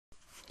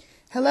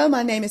Hello,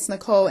 my name is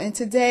Nicholl, and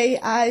today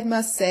I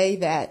must say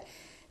that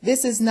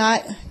this is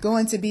not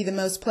going to be the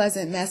most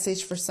pleasant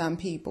message for some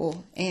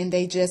people, and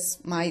they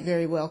just might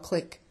very well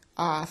click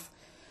off.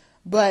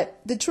 But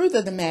the truth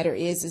of the matter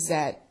is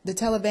that the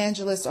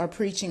televangelists are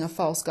preaching a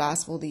false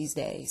gospel these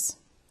days,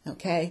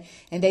 okay?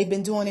 And they've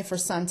been doing it for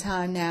some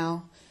time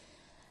now.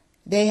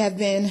 They have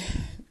been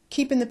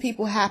keeping the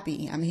people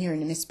happy. I'm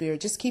hearing in the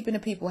spirit, just keeping the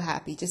people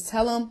happy. Just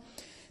tell them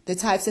the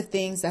types of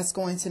things that's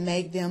going to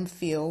make them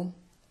feel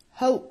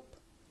hope.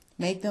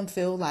 Make them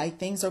feel like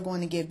things are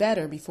going to get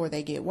better before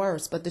they get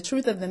worse. But the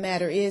truth of the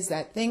matter is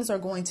that things are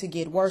going to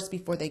get worse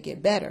before they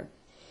get better.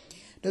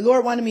 The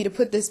Lord wanted me to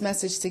put this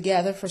message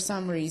together for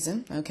some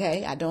reason.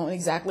 Okay, I don't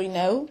exactly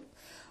know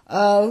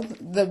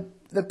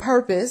the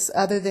purpose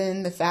other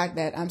than the fact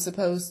that I'm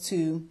supposed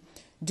to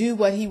do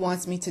what He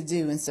wants me to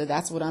do. And so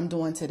that's what I'm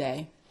doing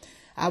today.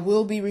 I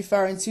will be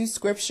referring to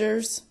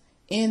scriptures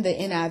in the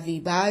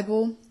NIV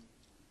Bible,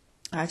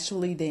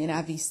 actually the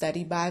NIV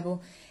Study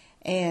Bible,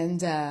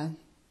 and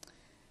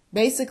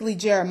basically,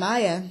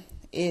 Jeremiah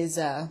is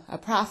a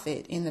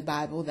prophet in the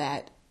Bible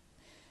that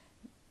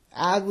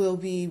I will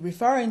be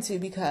referring to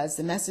because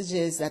the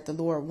messages that the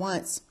Lord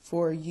wants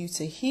for you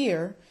to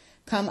hear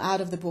come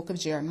out of the book of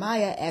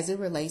Jeremiah as it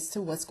relates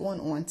to what's going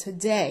on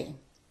today.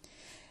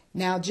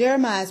 Now,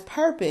 Jeremiah's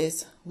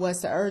purpose was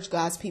to urge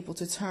God's people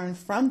to turn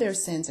from their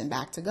sins and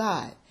back to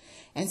God.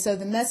 And so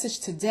the message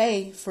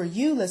today for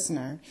you,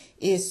 listener,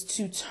 is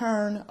to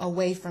turn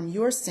away from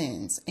your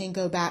sins and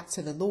go back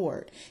to the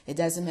Lord. It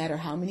doesn't matter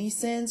how many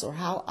sins or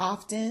how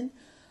often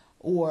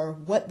or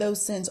what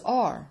those sins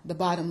are. The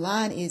bottom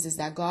line is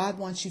that God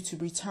wants you to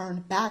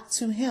return back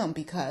to Him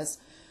because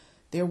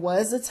there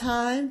was a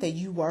time that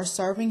you were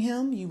serving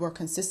Him. You were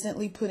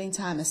consistently putting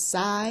time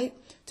aside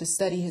to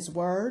study His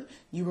Word.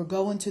 You were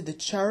going to the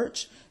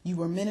church. You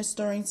were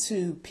ministering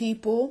to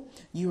people.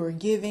 You were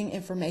giving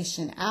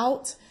information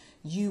out.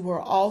 You were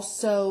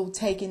also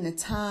taking the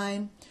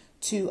time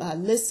to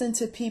listen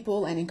to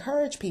people and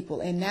encourage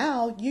people. And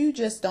now you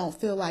just don't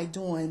feel like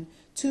doing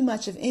too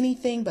much of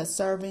anything but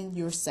serving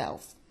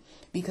yourself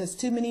because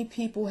too many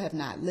people have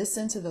not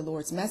listened to the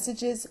Lord's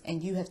messages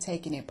and you have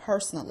taken it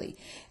personally.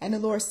 And the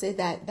Lord said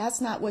that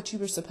that's not what you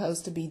were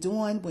supposed to be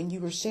doing when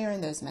you were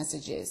sharing those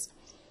messages.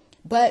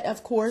 But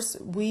of course,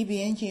 we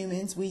being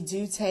humans, we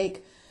do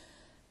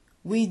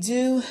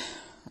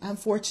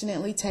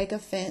unfortunately take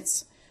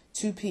offense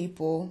to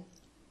people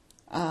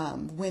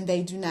when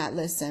they do not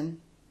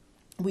listen.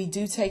 We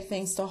do take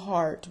things to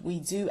heart. We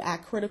do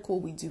act critical.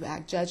 We do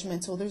act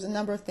judgmental. There's a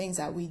number of things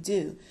that we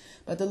do.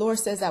 But the Lord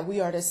says that we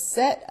are to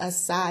set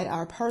aside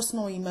our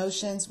personal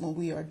emotions when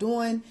we are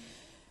doing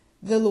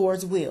the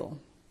Lord's will.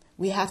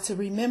 We have to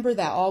remember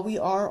that all we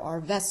are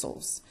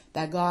vessels,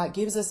 that God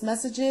gives us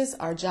messages.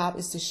 Our job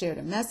is to share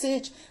the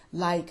message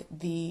like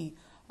the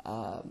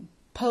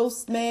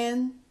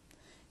postman.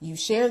 You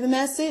share the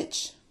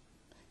message.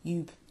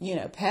 You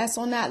pass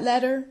on that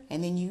letter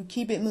and then you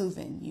keep it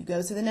moving. You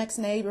go to the next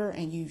neighbor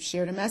and you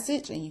share the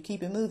message and you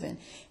keep it moving.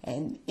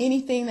 And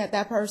anything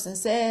that person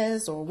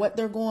says or what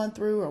they're going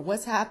through or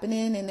what's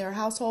happening in their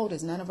household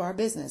is none of our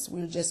business.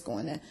 We're just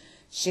going to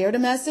share the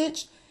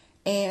message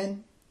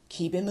and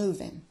keep it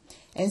moving.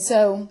 And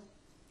so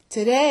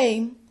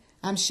today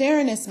I'm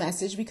sharing this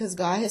message because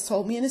God has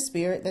told me in the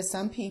spirit that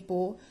some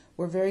people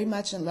were very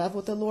much in love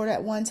with the Lord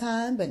at one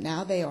time, but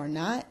now they are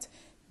not.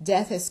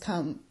 Death has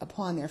come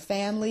upon their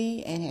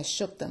family and has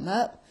shook them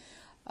up.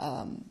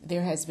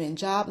 There has been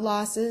job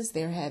losses.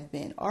 There have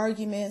been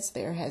arguments.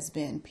 There has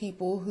been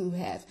people who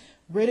have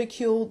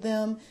ridiculed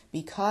them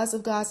because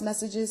of God's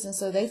messages. And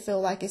so they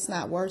feel like it's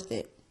not worth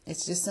it.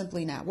 It's just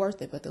simply not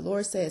worth it. But the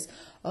Lord says,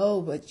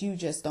 oh, but you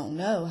just don't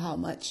know how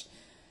much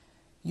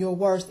your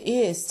worth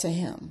is to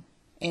Him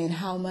and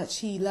how much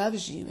He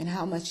loves you and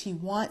how much He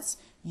wants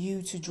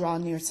you to draw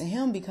near to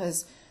Him,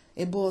 because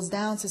it boils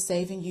down to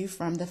saving you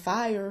from the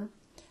fire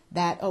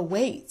that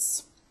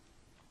awaits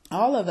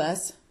all of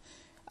us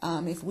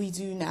if we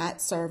do not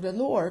serve the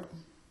Lord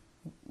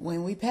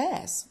when we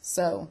pass.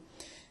 So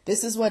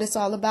this is what it's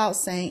all about,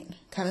 saint,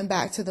 coming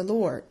back to the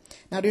Lord.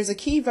 Now there's a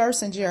key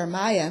verse in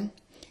Jeremiah,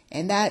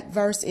 and that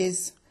verse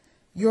is,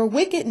 your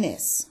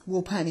wickedness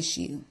will punish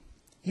you.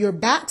 Your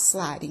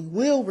backsliding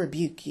will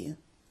rebuke you.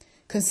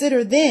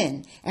 Consider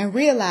then and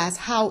realize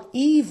how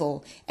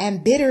evil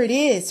and bitter it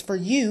is for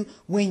you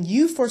when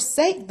you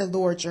forsake the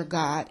Lord your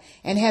God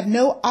and have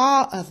no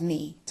awe of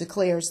me,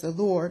 declares the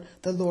Lord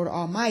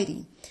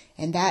Almighty.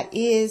 And that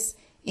is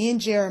in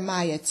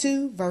Jeremiah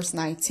 2, verse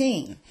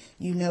 19.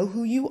 You know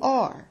who you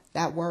are.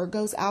 That word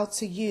goes out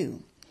to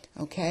you.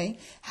 Okay,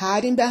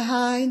 hiding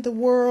behind the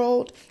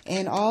world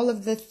and all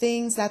of the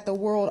things that the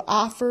world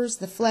offers,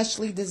 the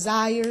fleshly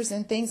desires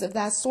and things of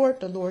that sort.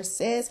 The Lord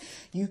says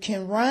you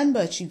can run,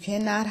 but you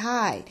cannot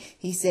hide.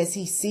 He says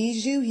He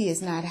sees you. He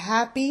is not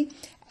happy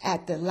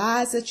at the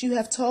lies that you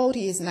have told.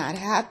 He is not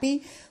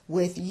happy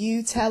with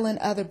you telling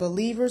other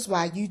believers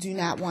why you do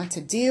not want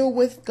to deal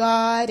with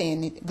God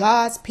and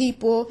God's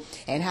people,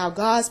 and how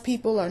God's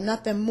people are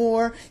nothing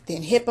more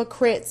than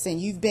hypocrites,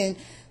 and you've been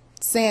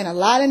saying a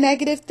lot of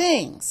negative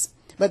things.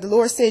 But the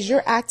Lord says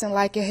you're acting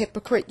like a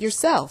hypocrite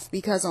yourself,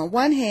 because on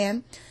one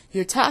hand,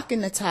 you're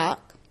talking the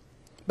talk,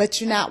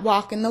 but you're not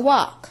walking the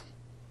walk.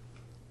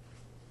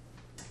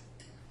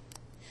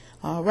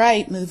 All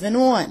right, moving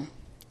on.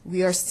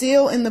 We are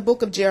still in the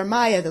book of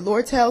Jeremiah. The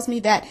Lord tells me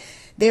that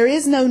there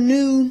is no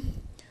new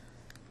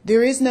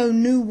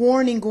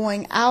warning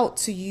going out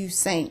to you,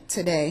 saint,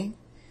 today,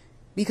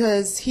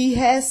 because he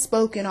has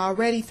spoken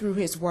already through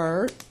his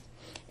word.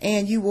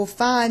 And you will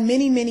find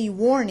many, many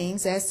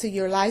warnings as to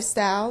your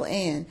lifestyle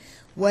and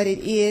what it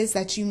is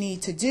that you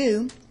need to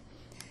do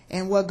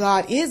and what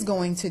God is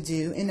going to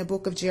do in the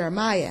book of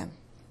Jeremiah.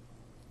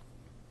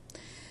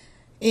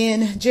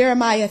 In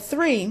Jeremiah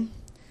 3,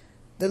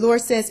 the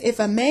Lord says, if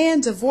a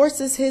man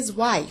divorces his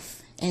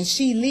wife and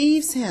she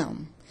leaves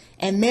him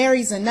and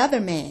marries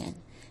another man,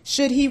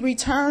 should he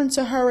return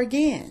to her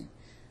again?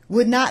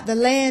 Would not the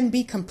land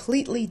be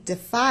completely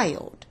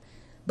defiled?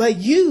 But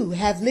you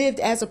have lived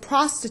as a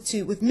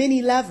prostitute with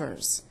many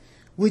lovers.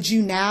 Would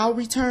you now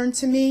return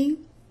to me?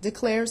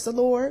 Declares the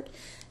Lord.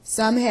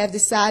 Some have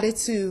decided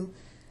to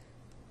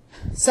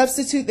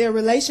substitute their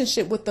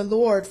relationship with the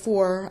Lord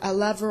for a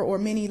lover or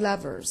many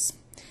lovers.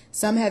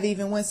 Some have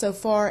even went so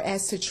far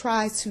as to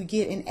try to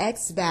get an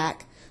ex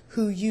back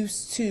who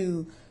used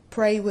to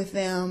pray with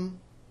them,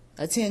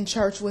 attend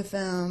church with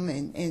them,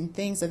 and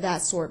things of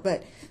that sort.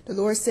 But the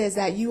Lord says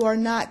that you are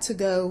not to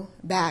go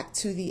back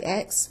to the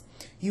ex.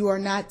 You are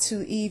not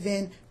to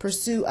even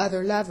pursue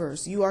other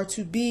lovers. You are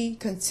to be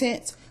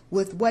content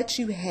with what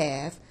you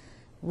have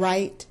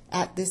right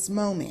at this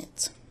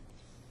moment.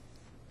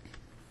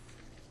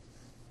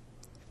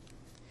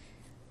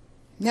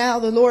 Now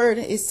the Lord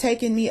is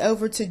taking me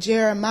over to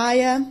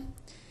Jeremiah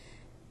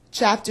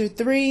chapter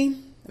 3,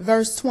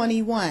 verse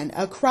 21.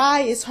 A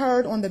cry is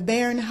heard on the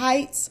barren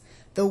heights,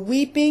 the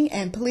weeping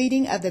and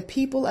pleading of the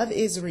people of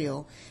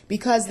Israel,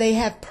 because they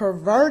have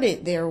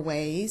perverted their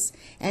ways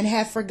and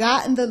have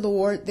forgotten the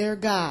Lord their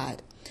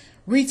God.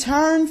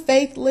 Return,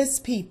 faithless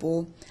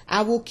people,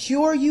 I will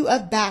cure you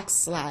of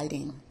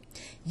backsliding.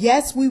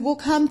 Yes, we will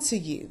come to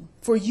you,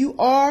 for you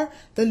are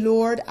the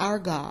Lord our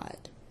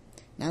God.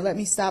 Now let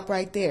me stop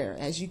right there.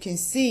 As you can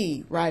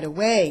see right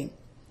away,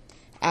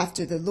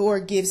 after the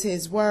Lord gives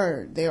his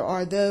word, there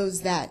are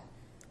those that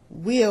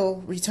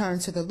will return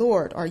to the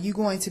Lord. Are you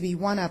going to be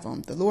one of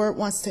them? The Lord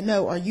wants to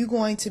know, are you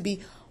going to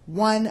be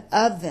one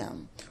of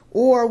them?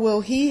 Or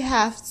will he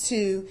have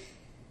to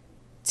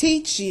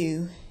teach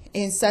you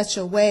in such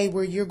a way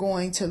where you're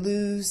going to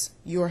lose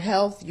your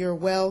health, your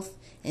wealth,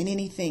 and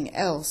anything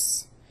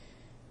else?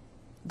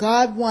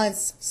 God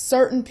wants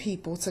certain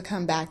people to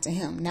come back to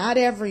him. Not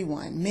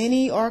everyone.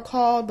 Many are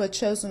called, but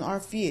chosen are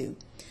few.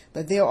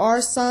 But there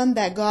are some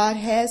that God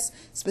has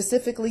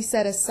specifically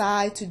set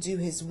aside to do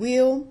his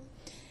will.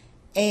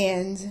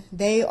 And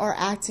they are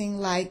acting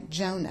like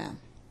Jonah.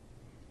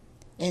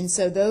 And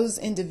so those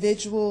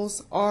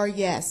individuals are,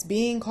 yes,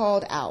 being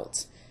called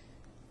out.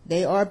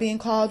 They are being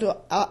called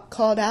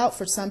out.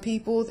 For some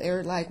people,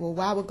 they're like, well,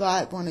 why would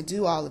God want to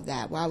do all of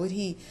that? Why would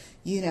he,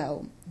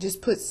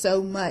 just put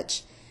so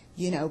much,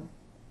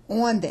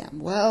 on them?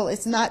 Well,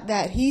 it's not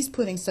that he's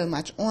putting so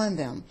much on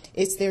them.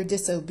 It's their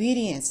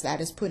disobedience that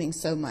is putting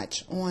so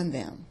much on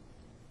them.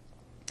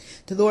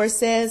 The Lord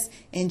says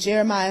in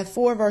Jeremiah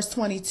 4, verse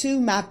 22,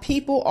 my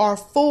people are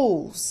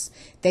fools.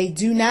 They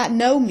do not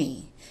know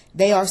me.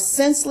 They are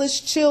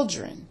senseless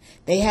children.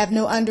 They have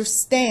no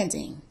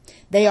understanding.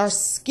 They are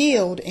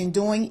skilled in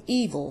doing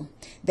evil.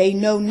 They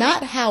know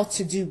not how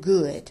to do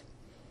good.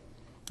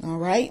 All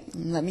right,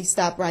 let me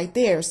stop right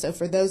there. So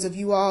for those of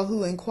you all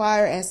who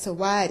inquire as to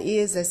why it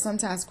is that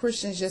sometimes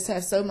Christians just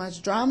have so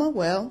much drama,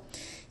 well,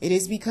 it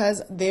is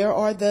because there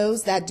are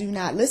those that do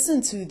not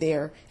listen to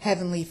their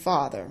Heavenly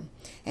Father.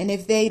 And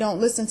if they don't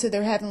listen to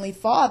their Heavenly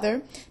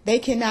Father, they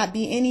cannot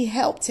be any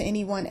help to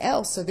anyone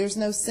else. So there's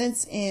no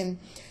sense in,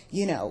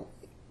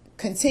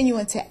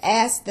 continuing to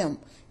ask them,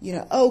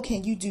 oh,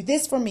 can you do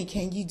this for me?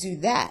 Can you do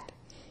that?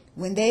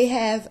 When they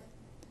have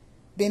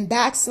been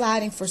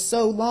backsliding for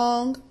so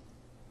long,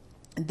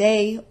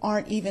 they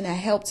aren't even a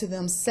help to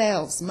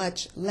themselves,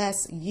 much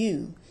less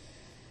you.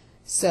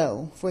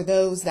 So for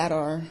those that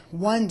are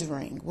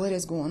wondering what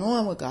is going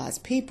on with God's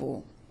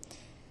people,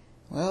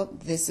 well,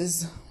 this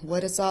is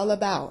what it's all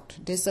about,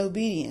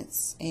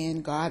 disobedience.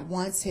 And God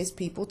wants his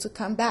people to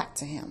come back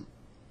to him.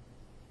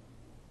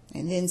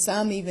 And then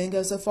some even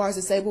go so far as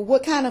to say, well,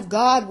 what kind of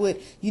God would,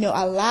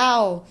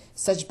 allow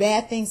such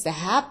bad things to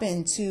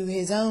happen to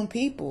his own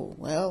people?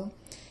 Well,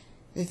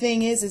 the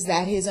thing is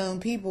that his own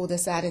people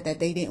decided that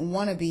they didn't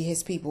want to be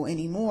his people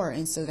anymore.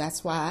 And so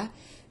that's why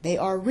they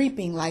are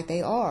reaping like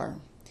they are.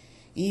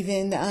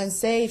 Even the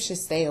unsaved should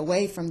stay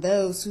away from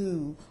those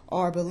who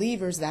are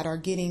believers that are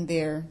getting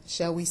their,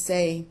 shall we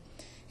say,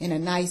 in a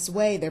nice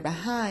way, their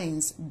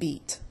behinds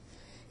beat.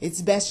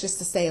 It's best just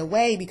to stay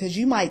away because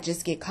you might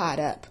just get caught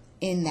up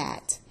in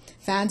that.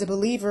 Find a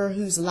believer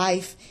whose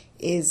life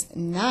is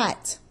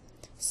not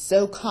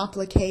so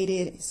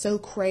complicated, so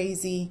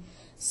crazy,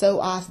 so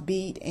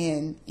offbeat,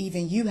 and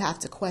even you have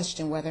to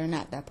question whether or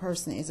not that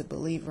person is a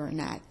believer or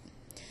not.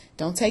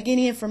 Don't take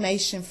any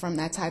information from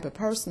that type of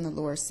person, the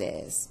Lord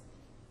says.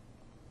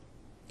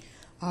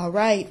 All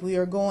right, we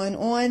are going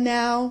on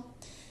now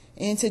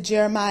into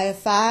Jeremiah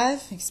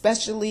 5,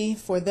 especially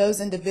for those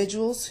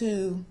individuals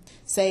who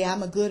say,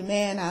 I'm a good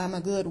man, I'm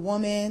a good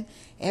woman,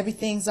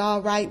 everything's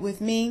all right with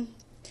me.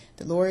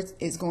 The Lord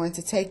is going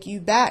to take you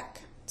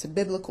back to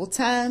biblical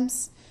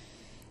times,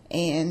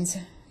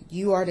 and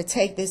you are to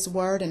take this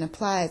word and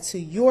apply it to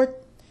your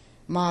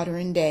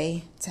modern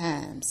day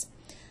times.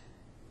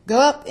 Go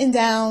up and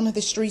down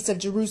the streets of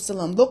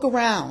Jerusalem, look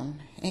around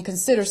and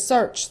consider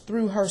search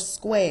through her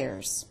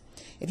squares.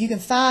 If you can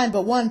find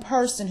but one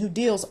person who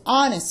deals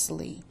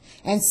honestly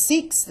and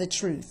seeks the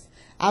truth,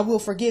 I will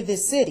forgive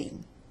this city.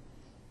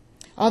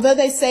 Although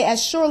they say,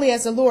 as surely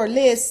as the Lord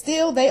lives,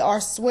 still they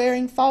are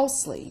swearing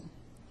falsely.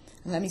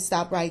 And let me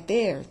stop right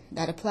there.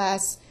 That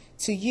applies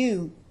to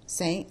you,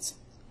 saints.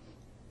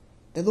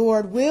 The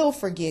Lord will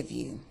forgive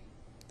you.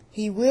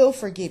 He will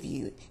forgive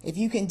you. If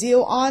you can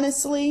deal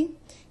honestly,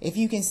 if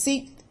you can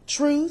seek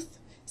truth,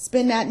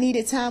 spend that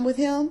needed time with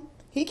him,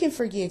 he can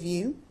forgive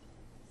you.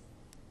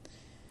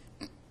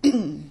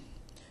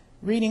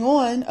 Reading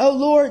on, O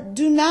Lord,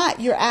 do not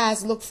your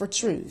eyes look for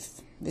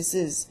truth. This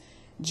is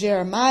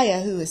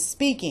Jeremiah who is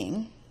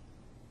speaking.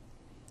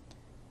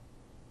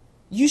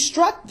 You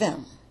struck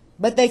them,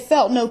 but they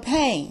felt no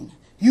pain.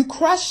 You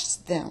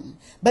crushed them,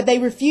 but they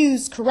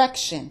refused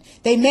correction.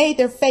 They made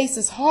their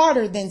faces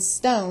harder than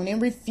stone and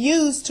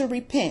refused to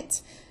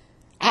repent.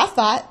 I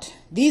thought,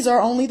 these are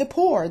only the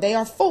poor. They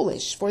are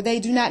foolish, for they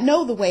do not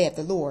know the way of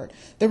the Lord,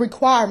 the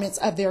requirements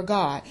of their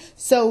God.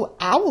 So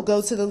I will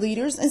go to the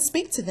leaders and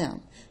speak to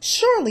them.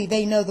 Surely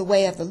they know the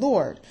way of the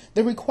Lord,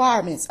 the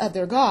requirements of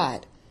their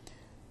God.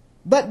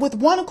 But with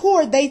one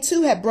accord, they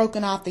too have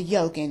broken off the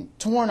yoke and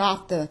torn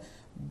off the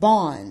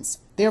bonds.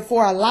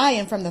 Therefore, a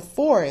lion from the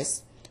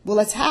forest will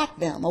attack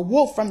them. A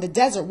wolf from the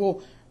desert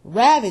will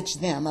ravage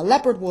them. A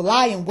leopard will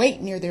lie in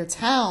wait near their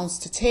towns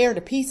to tear to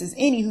pieces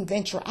any who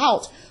venture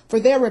out. For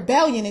their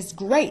rebellion is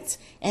great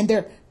and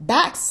their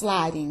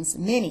backslidings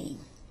many.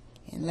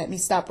 And let me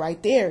stop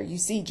right there. You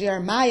see,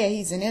 Jeremiah,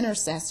 he's an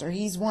intercessor.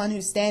 He's one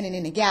who's standing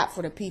in the gap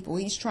for the people.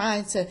 He's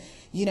trying to,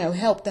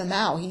 help them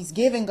out. He's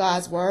giving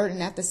God's word.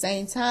 And at the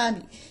same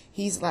time,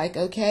 he's like,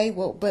 okay,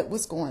 well, but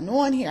what's going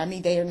on here? I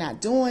mean, they are not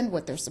doing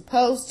what they're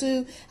supposed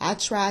to. I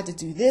tried to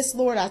do this,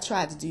 Lord. I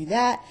tried to do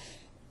that.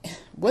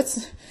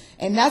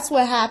 And that's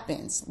what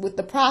happens with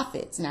the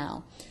prophets.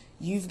 Now,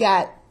 you've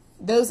got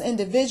those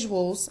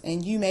individuals,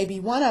 and you may be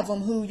one of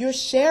them, who you're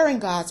sharing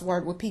God's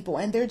word with people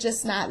and they're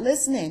just not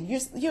listening.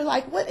 You're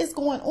like, what is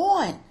going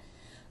on?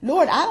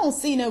 Lord, I don't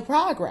see no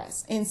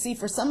progress. And see,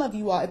 for some of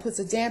you all, it puts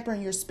a damper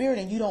in your spirit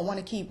and you don't want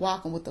to keep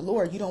walking with the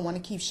Lord. You don't want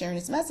to keep sharing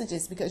his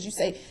messages because you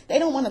say they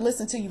don't want to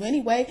listen to you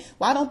anyway.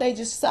 Why don't they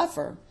just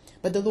suffer?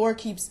 But the Lord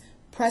keeps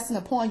pressing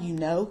upon you.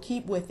 No,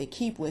 keep with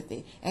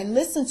it, and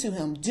listen to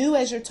him. Do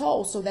as you're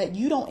told so that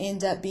you don't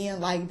end up being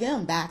like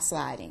them,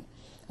 backsliding.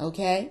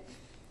 Okay?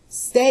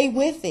 Stay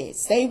with it.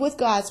 Stay with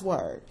God's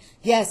word.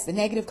 Yes, the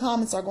negative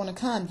comments are going to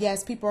come.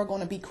 Yes, people are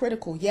going to be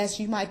critical. Yes,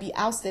 you might be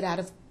ousted out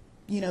of,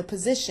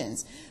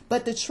 positions.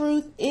 But the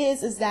truth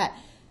is that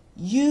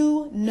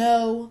you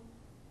know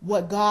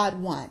what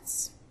God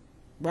wants,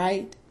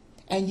 right?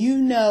 And you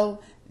know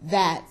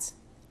that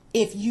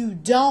if you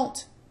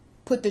don't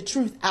put the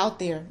truth out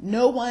there,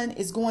 no one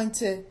is going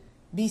to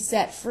be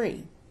set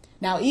free.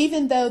 Now,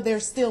 even though they're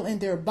still in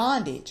their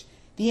bondage,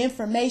 the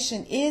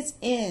information is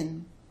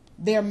in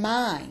their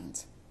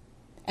mind.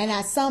 And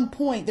at some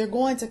point, they're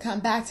going to come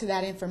back to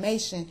that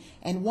information.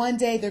 And one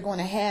day they're going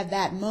to have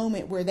that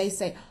moment where they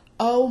say,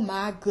 oh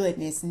my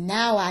goodness,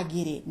 now I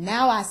get it.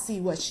 Now I see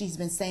what she's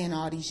been saying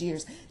all these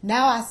years.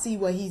 Now I see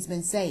what he's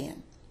been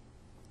saying.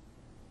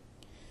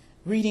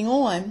 Reading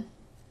on.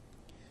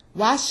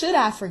 Why should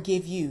I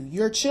forgive you?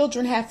 Your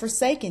children have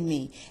forsaken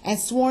me and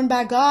sworn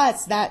by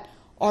gods that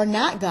are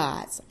not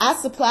gods. I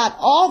supplied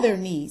all their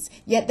needs,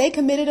 yet they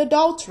committed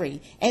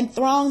adultery and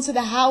thronged to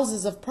the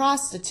houses of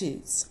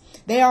prostitutes.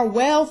 They are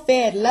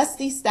well-fed,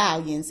 lusty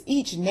stallions,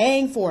 each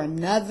neighing for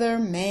another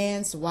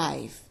man's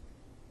wife.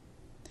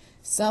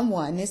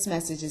 This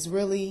message is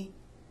really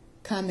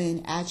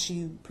coming at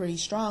you pretty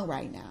strong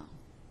right now,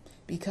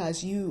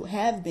 because you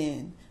have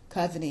been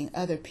coveting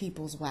other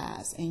people's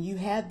wives, and you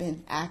have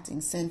been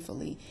acting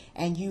sinfully,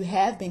 and you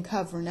have been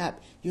covering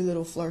up your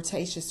little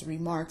flirtatious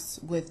remarks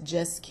with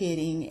just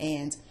kidding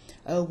and,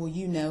 oh, well,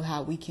 you know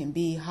how we can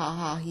be, ha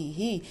ha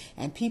he,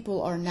 and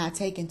people are not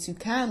taking too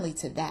kindly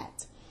to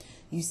that,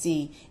 you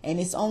see. And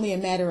it's only a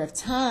matter of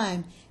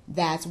time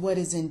that what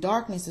is in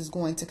darkness is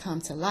going to come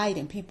to light,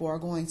 and people are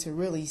going to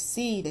really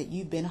see that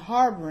you've been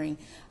harboring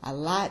a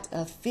lot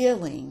of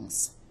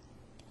feelings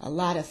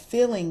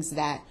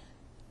that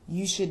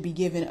you should be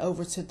given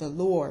over to the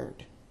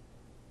Lord.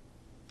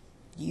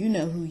 You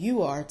know who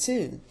you are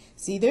too.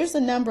 See, there's a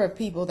number of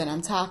people that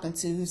I'm talking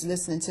to who's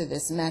listening to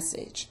this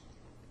message.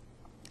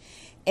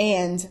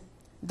 And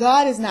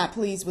God is not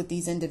pleased with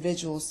these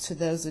individuals, to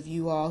those of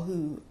you all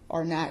who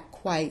are not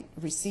quite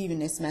receiving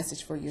this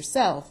message for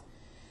yourself,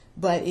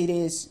 but it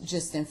is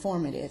just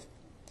informative.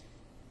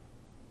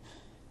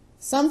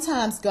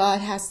 sometimes God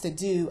has to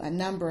do a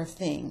number of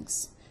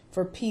things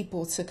for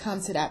people to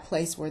come to that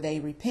place where they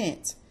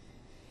repent.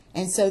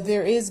 And so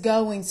there is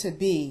going to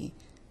be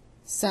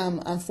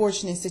some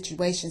unfortunate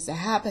situations that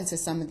happen to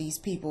some of these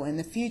people in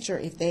the future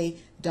if they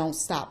don't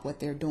stop what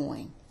they're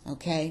doing.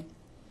 Okay?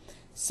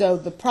 So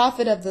the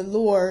prophet of the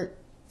Lord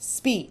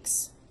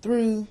speaks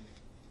through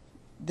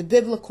the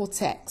biblical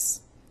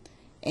text.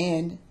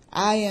 And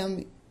I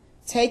am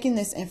taking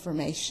this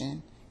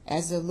information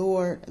as the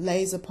Lord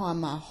lays upon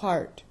my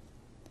heart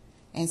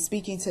and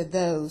speaking to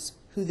those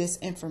who this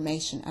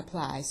information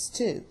applies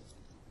to.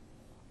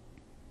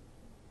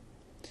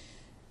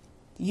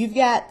 You've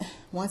got,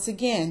 once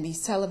again,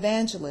 these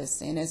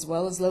televangelists and as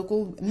well as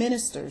local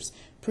ministers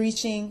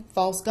preaching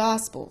false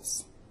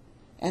gospels.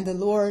 And the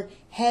Lord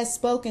has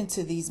spoken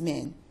to these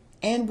men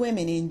and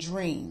women in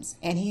dreams.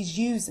 And he's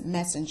used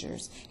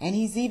messengers. And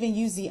he's even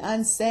used the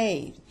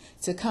unsaved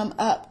to come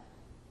up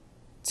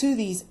to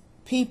these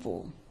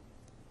people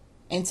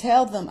and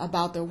tell them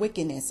about their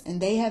wickedness. And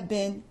they have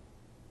been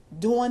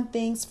doing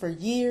things for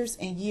years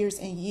and years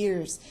and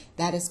years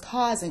that is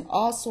causing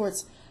all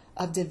sorts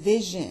of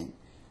division,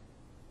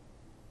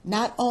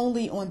 not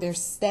only on their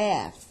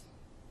staff,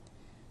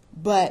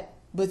 but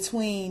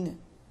between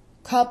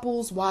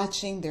couples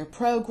watching their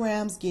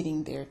programs,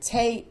 getting their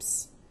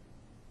tapes.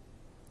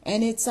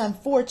 And it's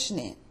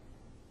unfortunate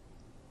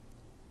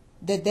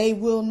that they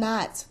will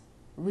not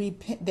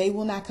repent, they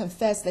will not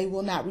confess, they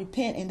will not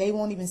repent, and they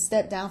won't even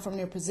step down from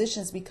their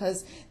positions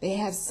because they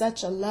have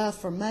such a love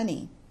for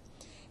money.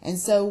 And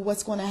so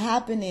what's going to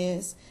happen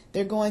is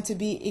they're going to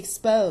be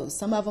exposed.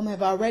 Some of them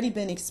have already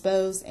been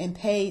exposed and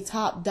paid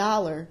top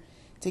dollar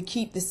to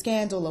keep the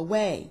scandal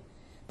away.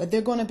 But they're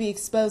going to be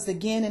exposed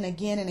again and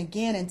again and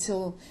again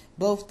until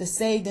both the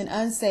saved and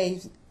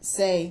unsaved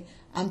say,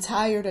 I'm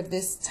tired of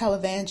this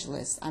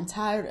televangelist. I'm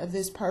tired of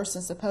this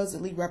person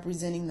supposedly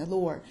representing the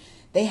Lord.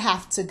 They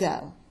have to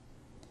go.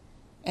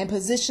 And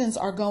positions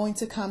are going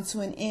to come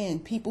to an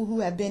end. People who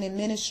have been in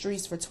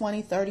ministries for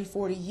 20, 30,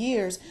 40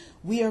 years,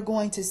 we are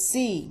going to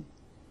see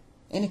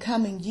in the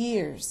coming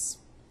years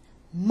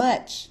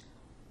much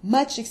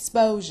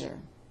exposure.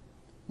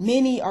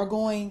 Many are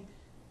going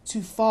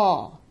to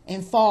fall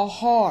and fall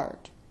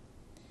hard.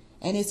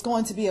 And it's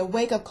going to be a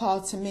wake-up call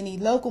to many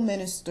local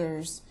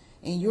ministers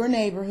in your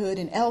neighborhood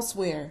and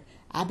elsewhere.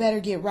 I better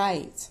get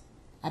right.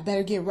 I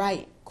better get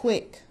right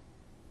quick.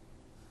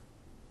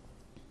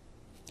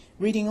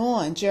 Reading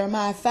on,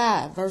 Jeremiah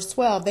 5, verse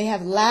 12. They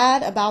have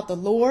lied about the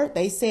Lord.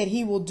 They said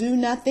he will do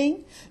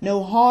nothing.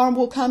 No harm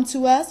will come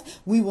to us.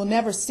 We will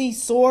never see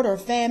sword or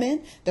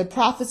famine. The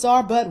prophets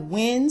are but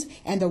winds,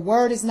 and the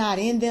word is not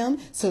in them.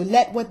 So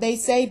let what they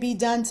say be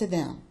done to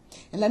them.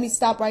 And let me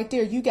stop right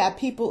there. You got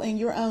people in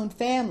your own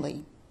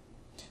family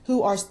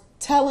who are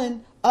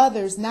telling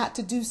others not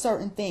to do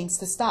certain things,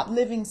 to stop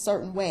living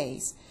certain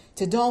ways,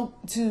 to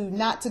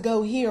not to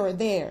go here or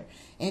there,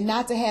 and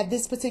not to have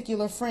this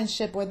particular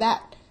friendship or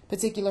that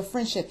particular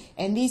friendship.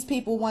 And these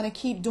people want to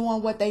keep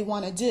doing what they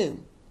want to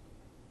do.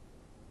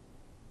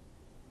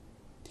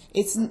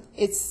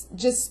 It's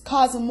just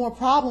causing more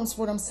problems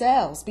for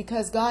themselves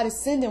because God is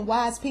sending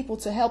wise people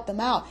to help them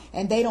out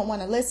and they don't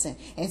want to listen.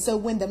 And so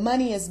when the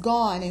money is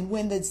gone and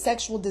when the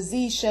sexual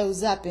disease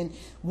shows up and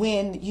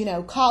when,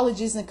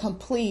 college isn't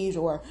complete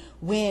or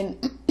when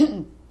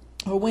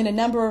or when a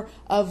number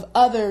of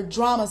other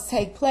dramas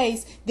take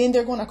place, then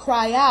they're going to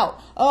cry out,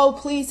 oh,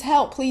 please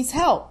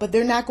help, but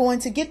they're not going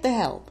to get the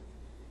help.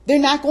 They're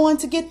not going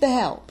to get the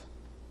help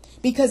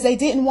because they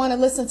didn't want to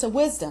listen to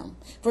wisdom.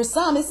 For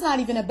some, it's not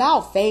even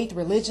about faith,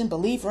 religion,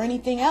 belief, or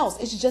anything else.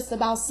 It's just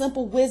about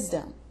simple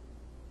wisdom.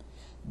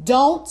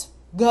 Don't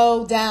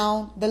go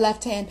down the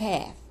left-hand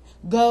path.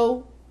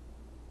 Go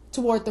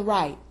toward the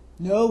right.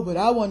 No, but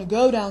I want to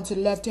go down to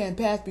the left-hand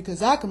path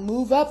because I can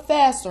move up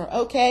faster.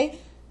 Okay.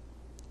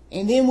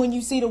 And then when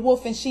you see the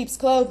wolf in sheep's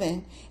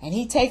clothing and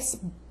he takes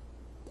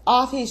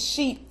off his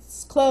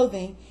sheep's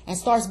clothing and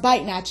starts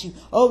biting at you.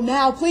 Oh,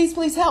 now please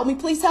help me.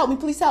 Please help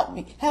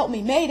me. Help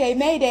me.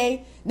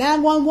 Mayday.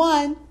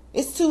 911.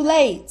 It's too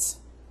late.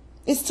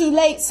 It's too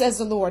late, says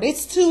the Lord.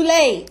 It's too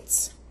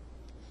late.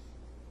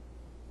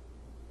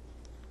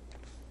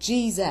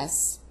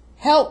 Jesus,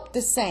 help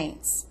the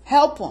saints.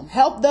 Help them.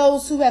 Help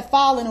those who have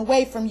fallen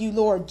away from you,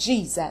 Lord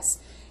Jesus.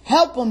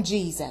 Help them,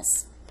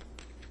 Jesus.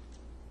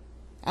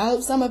 I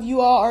hope some of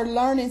you all are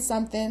learning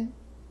something.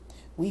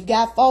 We've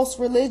got false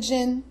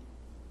religion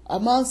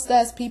amongst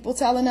us, people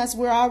telling us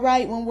we're all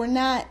right when we're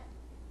not.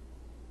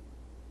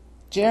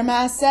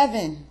 Jeremiah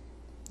 7,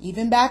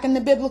 even back in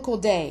the biblical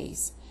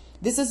days.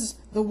 This is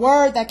the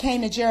word that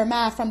came to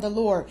Jeremiah from the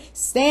Lord.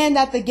 Stand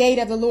at the gate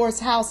of the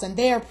Lord's house and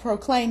there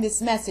proclaim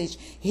this message.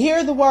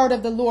 Hear the word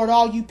of the Lord,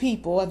 all you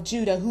people of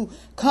Judah who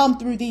come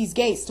through these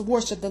gates to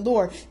worship the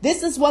Lord.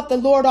 This is what the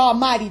Lord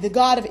Almighty, the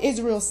God of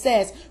Israel,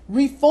 says.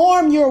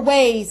 Reform your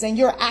ways and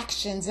your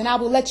actions, and I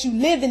will let you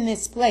live in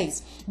this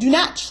place. Do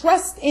not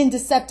trust in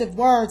deceptive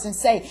words and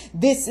say,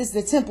 this is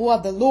the temple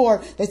of the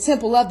Lord, the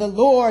temple of the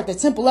Lord, the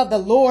temple of the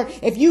Lord.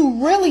 If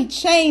you really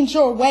change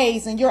your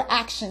ways and your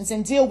actions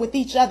and deal with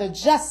each other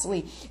justly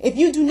quickly. If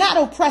you do not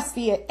oppress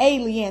the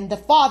alien, the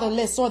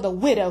fatherless, or the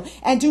widow,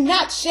 and do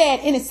not shed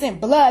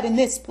innocent blood in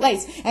this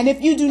place, and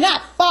if you do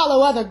not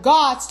follow other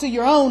gods to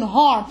your own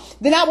harm,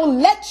 then I will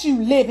let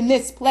you live in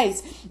this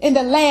place, in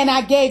the land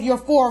I gave your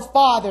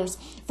forefathers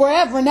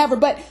forever and ever.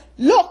 But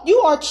look, you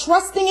are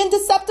trusting in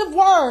deceptive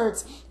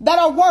words that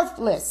are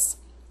worthless.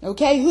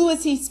 Okay, who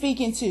is he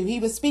speaking to? He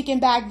was speaking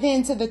back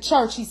then to the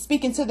church. He's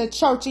speaking to the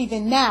church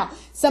even now.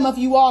 Some of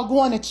you all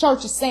going to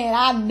church is saying,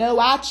 I know,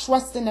 I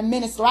trust in the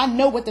minister. I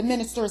know what the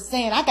minister is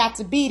saying. I got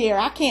to be there.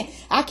 I can't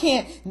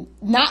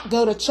not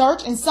go to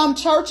church. In some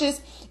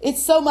churches,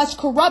 it's so much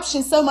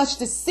corruption, so much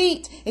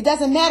deceit. It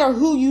doesn't matter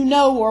who you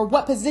know or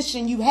what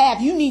position you have.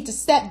 You need to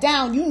step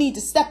down. You need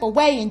to step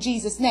away in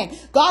Jesus' name.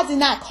 God did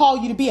not call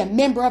you to be a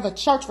member of a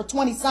church for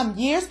 20-some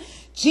years.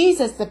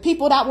 Jesus, the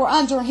people that were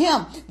under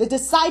him, the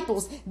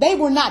disciples, they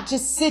were not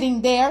just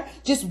sitting there,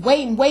 just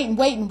waiting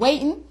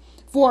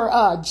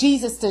for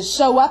Jesus to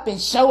show up and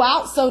show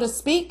out, so to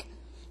speak.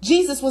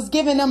 Jesus was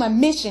giving them a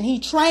mission. He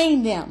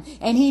trained them,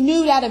 and he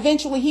knew that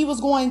eventually he was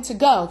going to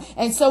go.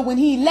 And so when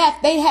he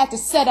left, they had to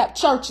set up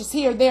churches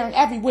here, there, and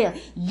everywhere.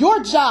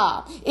 Your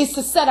job is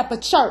to set up a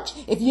church.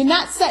 If you're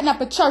not setting up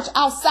a church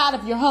outside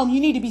of your home, you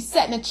need to be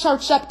setting a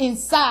church up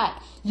inside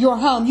your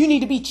home. You need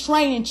to be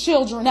training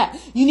children up.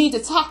 You need to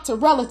talk to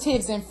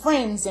relatives and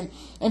friends and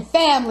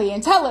family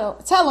and tell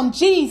them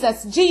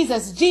Jesus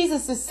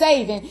is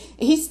saving.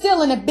 He's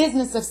still in the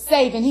business of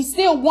saving. He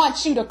still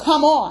wants you to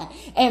come on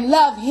and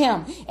love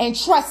him and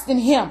trust in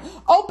him.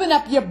 Open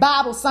up your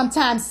Bible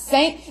sometimes,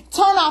 saint.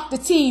 Turn off the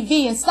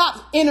TV and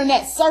stop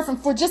internet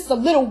surfing for just a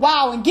little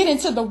while and get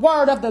into the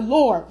word of the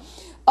Lord.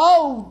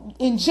 Oh,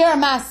 in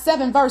Jeremiah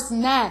 7 verse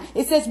 9,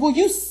 it says, will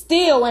you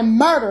steal and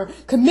murder,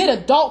 commit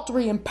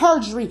adultery and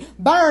perjury,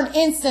 burn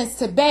incense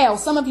to Baal?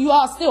 Some of you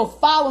are still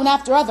following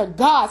after other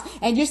gods,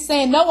 and you're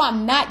saying, no,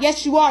 I'm not.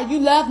 Yes, you are. You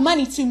love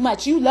money too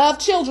much. You love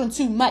children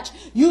too much.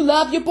 You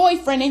love your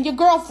boyfriend and your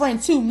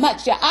girlfriend too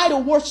much. You're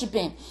idol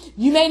worshiping.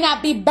 You may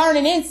not be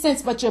burning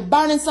incense, but you're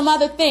burning some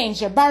other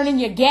things. You're burning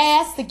your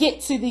gas to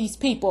get to these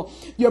people.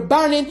 You're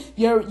burning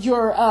your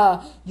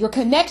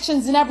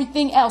connections and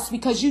everything else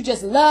because you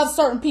just love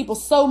certain people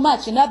so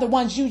much and other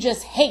ones you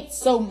just hate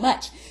so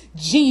much.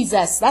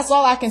 Jesus. That's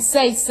all I can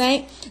say,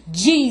 saint.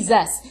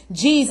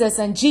 Jesus,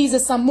 and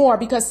Jesus some more,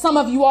 because some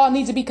of you all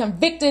need to be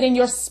convicted in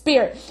your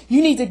spirit.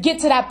 You need to get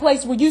to that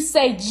place where you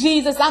say,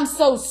 Jesus, I'm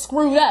so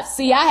screwed up.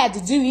 See, I had to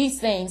do these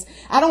things.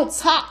 I don't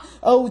talk,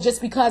 just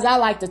because I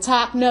like to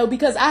talk. No,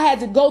 because I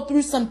had to go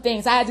through some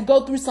things. I had to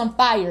go through some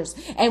fires.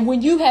 And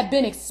when you have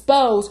been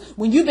exposed,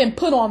 when you've been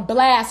put on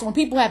blast, when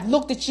people have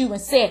looked at you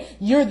and said,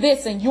 you're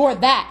this and you're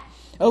that,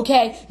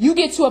 okay, you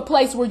get to a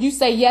place where you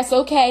say, yes,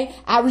 okay,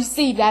 I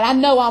receive that. I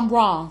know I'm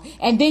wrong.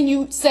 And then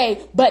you say,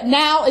 but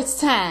now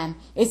it's time.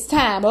 It's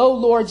time. Oh,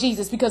 Lord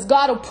Jesus, because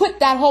God will put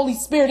that Holy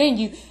Spirit in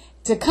you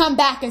to come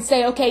back and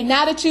say, okay,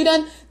 now that you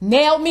done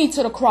nailed me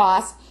to the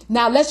cross,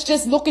 now let's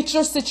just look at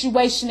your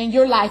situation in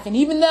your life. And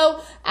even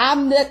though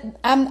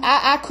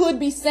I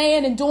could be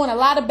saying and doing a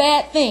lot of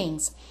bad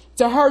things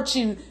to hurt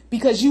you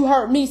because you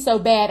hurt me so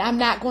bad, I'm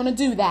not going to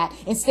do that.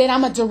 Instead,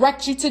 I'm going to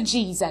direct you to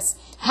Jesus.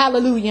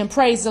 Hallelujah. And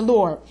praise the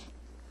Lord.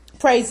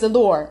 Praise the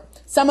Lord.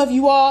 Some of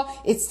you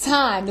all, it's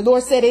time. The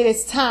Lord said it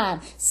is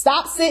time.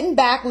 Stop sitting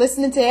back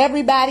listening to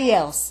everybody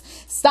else.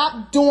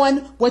 Stop doing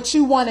what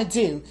you want to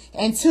do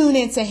and tune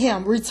into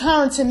him.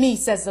 Return to me,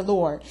 says the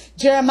Lord.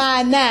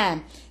 Jeremiah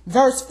 9,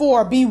 verse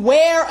 4,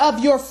 beware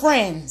of your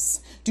friends.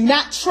 Do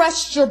not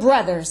trust your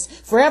brothers,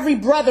 for every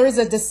brother is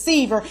a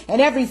deceiver and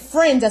every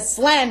friend a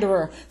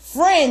slanderer.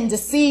 Friend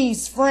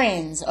deceives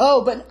friends.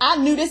 Oh, but I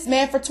knew this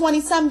man for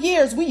 20-some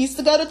years. We used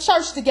to go to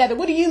church together.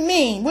 What do you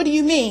mean? What do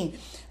you mean?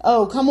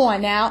 Oh, come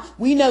on now.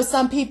 We know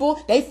some people,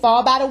 they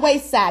fall by the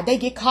wayside. They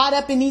get caught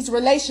up in these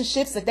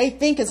relationships that they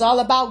think is all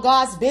about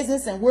God's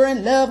business and we're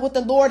in love with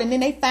the Lord. And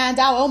then they find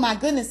out, oh my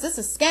goodness, this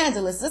is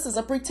scandalous. This is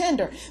a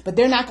pretender. But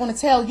they're not going to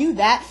tell you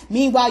that.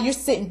 Meanwhile, you're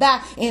sitting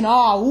back in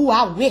awe. Ooh,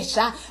 I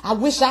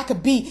wish I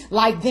could be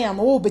like them.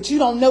 Oh, but you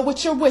don't know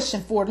what you're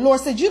wishing for. The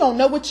Lord said, you don't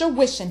know what you're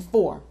wishing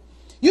for.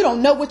 You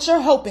don't know what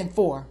you're hoping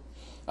for.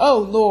 Oh,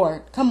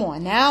 Lord, come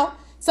on now.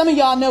 Some of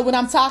y'all know what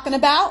I'm talking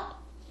about.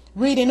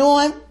 Reading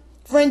on.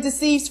 Friend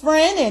deceives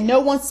friend, and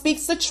no one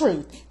speaks the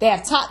truth. They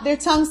have taught their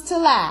tongues to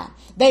lie.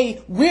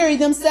 They weary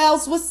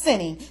themselves with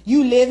sinning.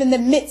 You live in the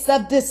midst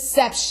of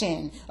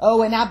deception.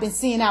 Oh, and I've been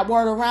seeing that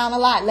word around a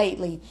lot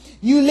lately.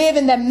 You live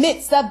in the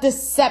midst of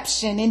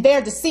deception. In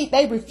their deceit,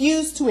 they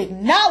refuse to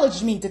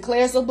acknowledge me,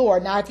 declares the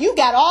Lord. Now, if you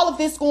got all of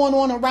this going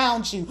on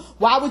around you,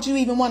 why would you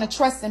even want to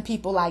trust in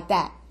people like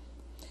that?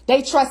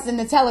 They trust in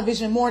the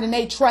television more than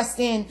they trust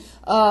in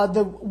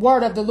the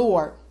word of the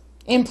Lord,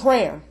 in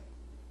prayer.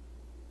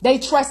 They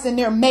trust in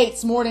their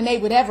mates more than they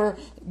would ever,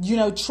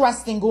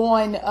 trust in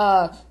going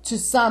to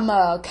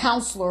some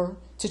counselor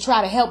to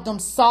try to help them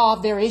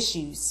solve their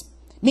issues.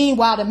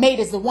 Meanwhile, the mate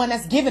is the one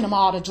that's giving them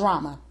all the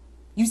drama.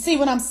 You see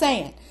what I'm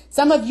saying?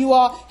 Some of you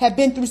all have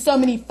been through so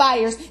many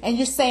fires and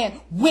you're saying,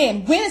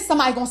 when is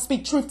somebody going to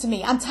speak truth to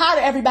me? I'm tired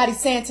of everybody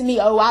saying to me,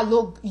 oh, I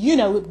look,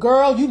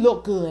 girl, you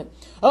look good.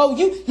 Oh,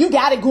 you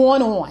got it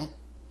going on.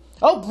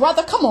 Oh,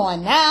 brother, come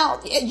on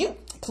now.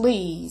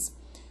 Please.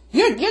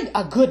 You're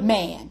a good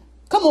man.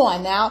 Come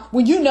on now.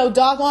 When you know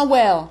doggone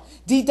well,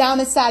 deep down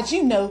inside,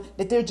 you know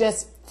that they're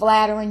just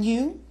flattering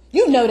you.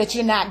 You know that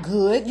you're not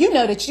good. You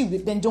know that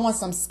you've been doing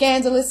some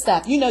scandalous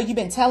stuff. You know you've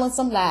been telling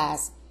some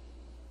lies.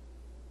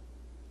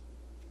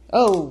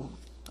 Oh,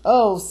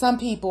 some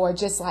people are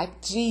just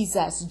like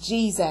Jesus,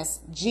 Jesus,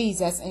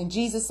 Jesus, and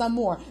Jesus some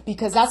more,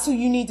 because that's who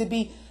you need to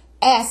be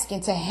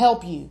asking to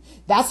help you.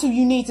 That's who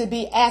you need to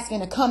be asking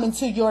to come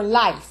into your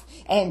life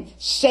and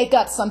shake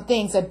up some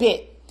things a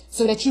bit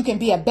so that you can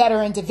be a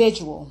better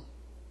individual.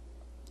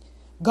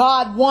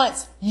 God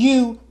wants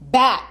you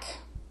back.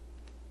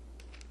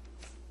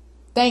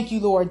 Thank you,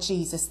 Lord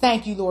Jesus.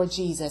 Thank you, Lord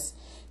Jesus.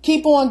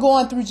 Keep on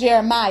going through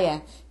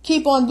Jeremiah.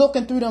 Keep on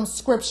looking through them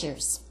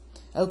scriptures.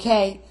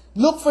 Okay?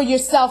 Look for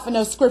yourself in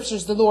those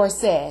scriptures, the Lord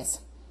says.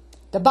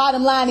 The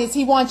bottom line is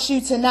he wants you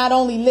to not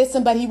only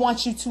listen, but he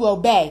wants you to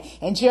obey.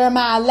 In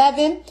Jeremiah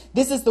 11,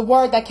 this is the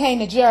word that came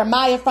to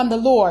Jeremiah from the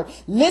Lord.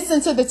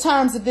 Listen to the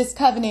terms of this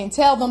covenant and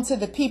tell them to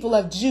the people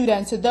of Judah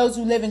and to those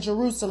who live in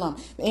Jerusalem.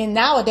 And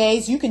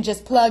nowadays, you can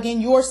just plug in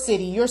your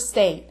city, your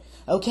state.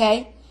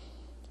 Okay?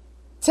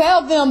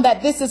 Tell them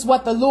that this is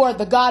what the Lord,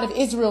 the God of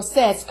Israel,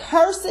 says.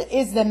 Cursed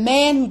is the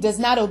man who does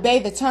not obey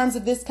the terms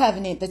of this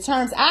covenant, the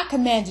terms I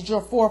commanded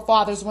your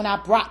forefathers when I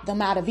brought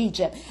them out of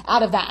Egypt,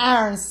 out of the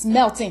iron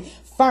smelting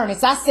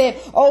furnace. I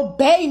said,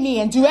 obey me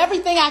and do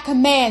everything I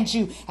command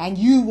you, and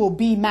you will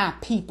be my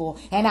people,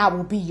 and I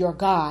will be your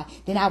God.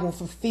 Then I will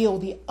fulfill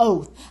the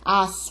oath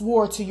I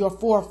swore to your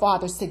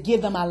forefathers to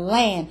give them a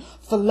land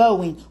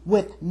flowing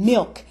with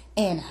milk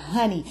and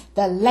honey,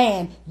 the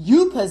land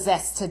you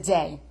possess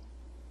today.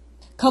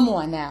 Come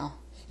on now.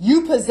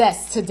 You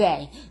possess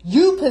today.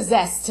 You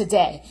possess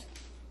today.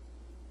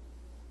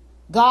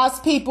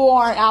 God's people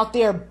aren't out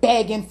there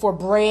begging for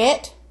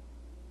bread.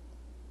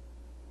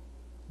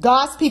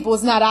 God's people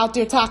is not out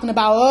there talking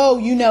about, oh,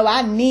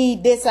 I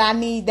need this, I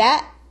need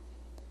that.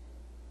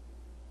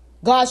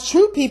 God's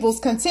true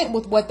people's content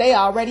with what they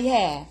already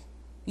have.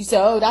 You say,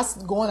 oh, that's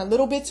going a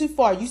little bit too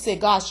far. You say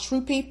God's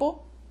true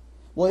people.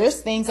 Well,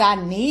 there's things I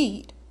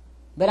need,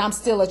 but I'm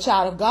still a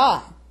child of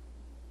God.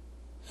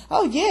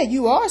 Oh, yeah,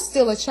 you are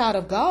still a child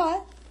of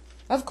God.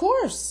 Of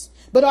course.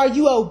 But are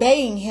you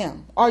obeying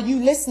him? Are you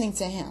listening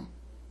to him?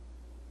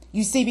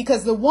 You see,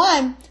 because the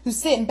one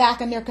who's sitting back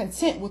and they're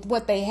content with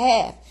what they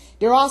have,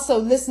 they're also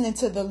listening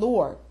to the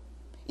Lord.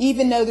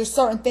 Even though there's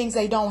certain things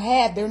they don't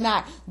have, they're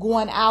not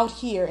going out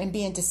here and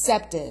being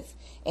deceptive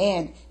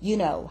and,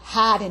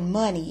 hiding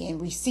money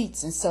and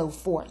receipts and so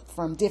forth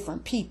from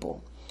different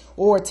people,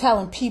 or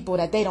telling people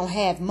that they don't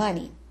have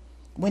money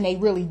when they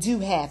really do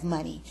have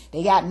money.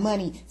 They got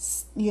money,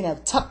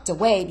 tucked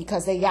away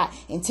because they got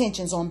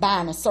intentions on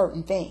buying a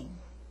certain thing.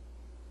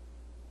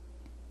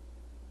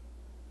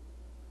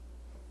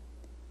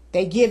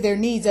 They give their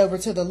needs over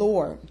to the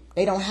Lord.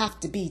 They don't have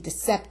to be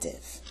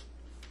deceptive.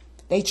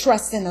 They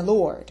trust in the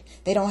Lord.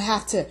 They don't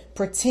have to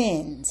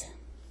pretend.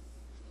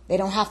 They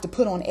don't have to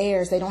put on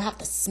airs. They don't have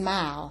to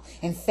smile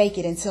and fake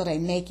it until they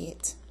make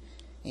it.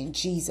 In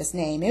Jesus'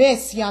 name.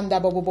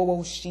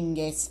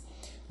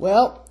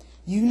 Well,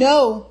 you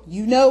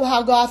know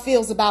how God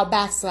feels about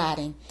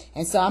backsliding.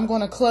 And so I'm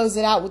going to close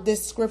it out with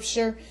this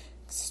scripture.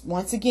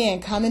 Once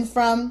again, coming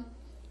from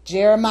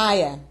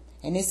Jeremiah.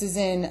 And this is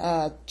in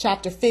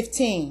chapter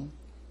 15,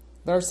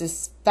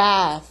 verses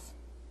 5.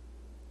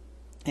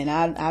 And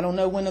I don't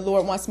know when the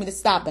Lord wants me to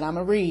stop, but I'm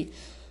going to read.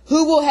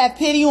 Who will have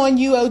pity on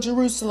you, O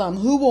Jerusalem?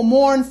 Who will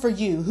mourn for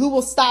you? Who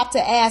will stop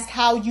to ask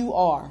how you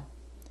are?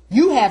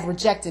 You have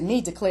rejected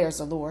me, declares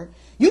the Lord.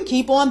 You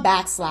keep on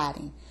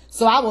backsliding.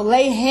 So I will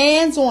lay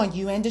hands on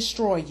you and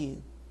destroy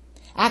you.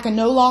 I can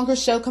no longer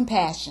show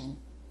compassion.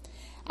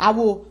 I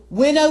will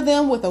winnow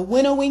them with a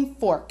winnowing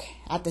fork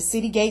at the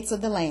city gates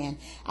of the land.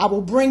 I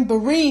will bring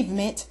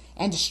bereavement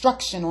and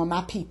destruction on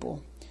my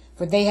people,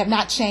 for they have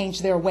not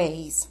changed their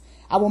ways.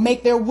 I will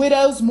make their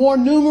widows more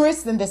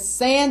numerous than the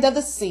sand of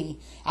the sea.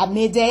 At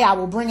midday, I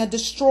will bring a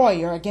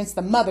destroyer against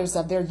the mothers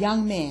of their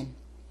young men.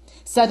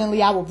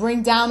 Suddenly, I will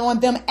bring down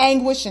on them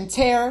anguish and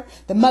terror.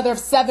 The mother of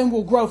 7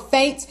 will grow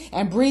faint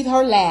and breathe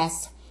her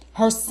last.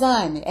 Her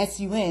son,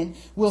 S-U-N,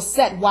 will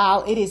set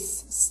while it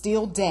is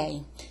still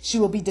day. She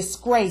will be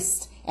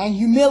disgraced and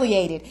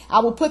humiliated. I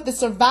will put the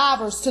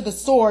survivors to the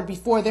sword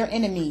before their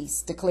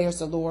enemies, declares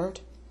the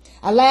Lord.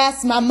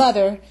 Alas, my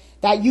mother,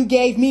 that you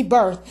gave me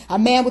birth, a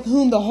man with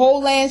whom the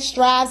whole land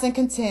strives and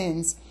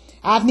contends.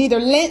 I have neither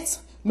lent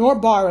nor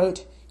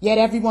borrowed, yet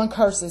everyone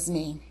curses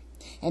me.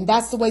 And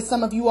that's the way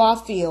some of you all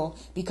feel,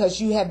 because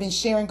you have been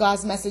sharing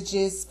God's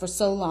messages for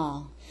so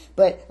long.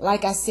 But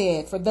like I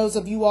said, for those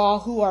of you all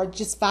who are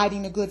just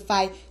fighting a good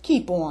fight,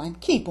 keep on,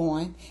 keep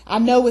on. I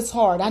know it's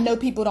hard. I know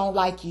people don't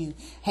like you.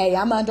 Hey,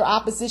 I'm under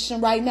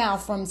opposition right now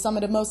from some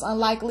of the most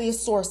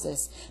unlikeliest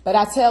sources. But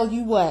I tell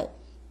you what,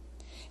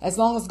 as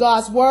long as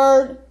God's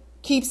word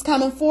keeps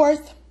coming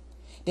forth,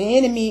 the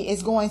enemy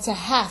is going to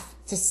have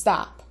to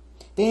stop.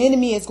 The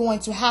enemy is going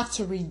to have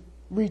to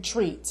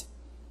retreat.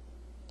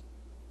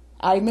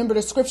 I remember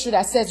the scripture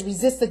that says,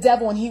 resist the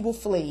devil and he will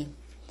flee.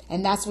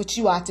 And that's what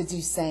you ought to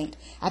do, saint.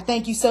 I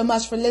thank you so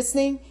much for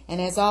listening. And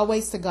as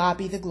always, to God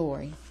be the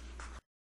glory.